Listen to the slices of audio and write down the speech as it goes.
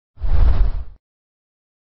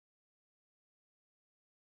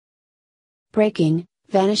Breaking: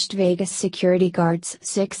 vanished Vegas security guard's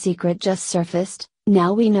sick secret just surfaced,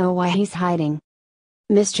 now we know why he's hiding.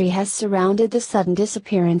 Mystery has surrounded the sudden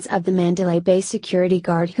disappearance of the Mandalay Bay security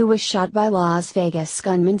guard who was shot by Las Vegas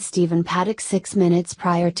gunman Stephen Paddock 6 minutes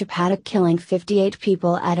prior to Paddock killing 58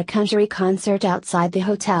 people at a country concert outside the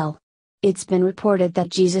hotel. It's been reported that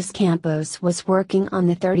Jesus Campos was working on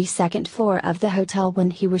the 32nd floor of the hotel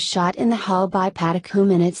when he was shot in the hall by Paddock, who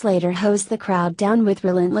minutes later hosed the crowd down with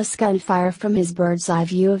relentless gunfire from his bird's-eye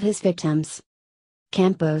view of his victims.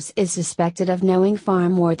 Campos is suspected of knowing far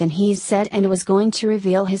more than he's said and was going to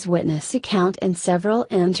reveal his witness account in several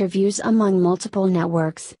interviews among multiple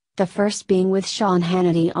networks, the first being with Sean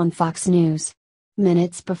Hannity on Fox News.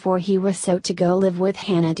 Minutes before he was set to go live with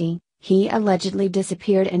Hannity, he allegedly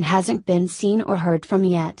disappeared and hasn't been seen or heard from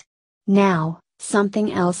yet. Now,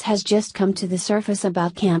 something else has just come to the surface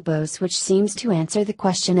about Campos which seems to answer the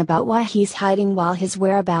question about why he's hiding while his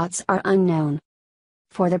whereabouts are unknown.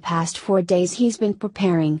 For the past 4 days he's been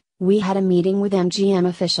preparing. We had a meeting with MGM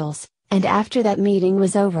officials, and after that meeting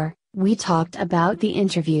was over, we talked about the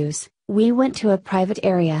interviews. We went to a private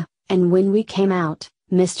area, and when we came out,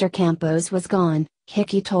 Mr. Campos was gone,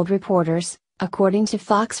 Hickey told reporters, according to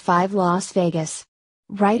Fox 5 Las Vegas.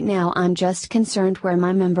 Right now I'm just concerned where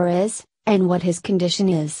my member is, and what his condition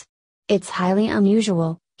is. It's highly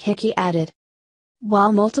unusual, Hickey added.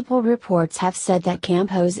 While multiple reports have said that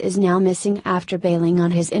Campos is now missing after bailing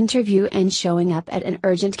on his interview and showing up at an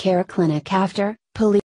urgent care clinic after, police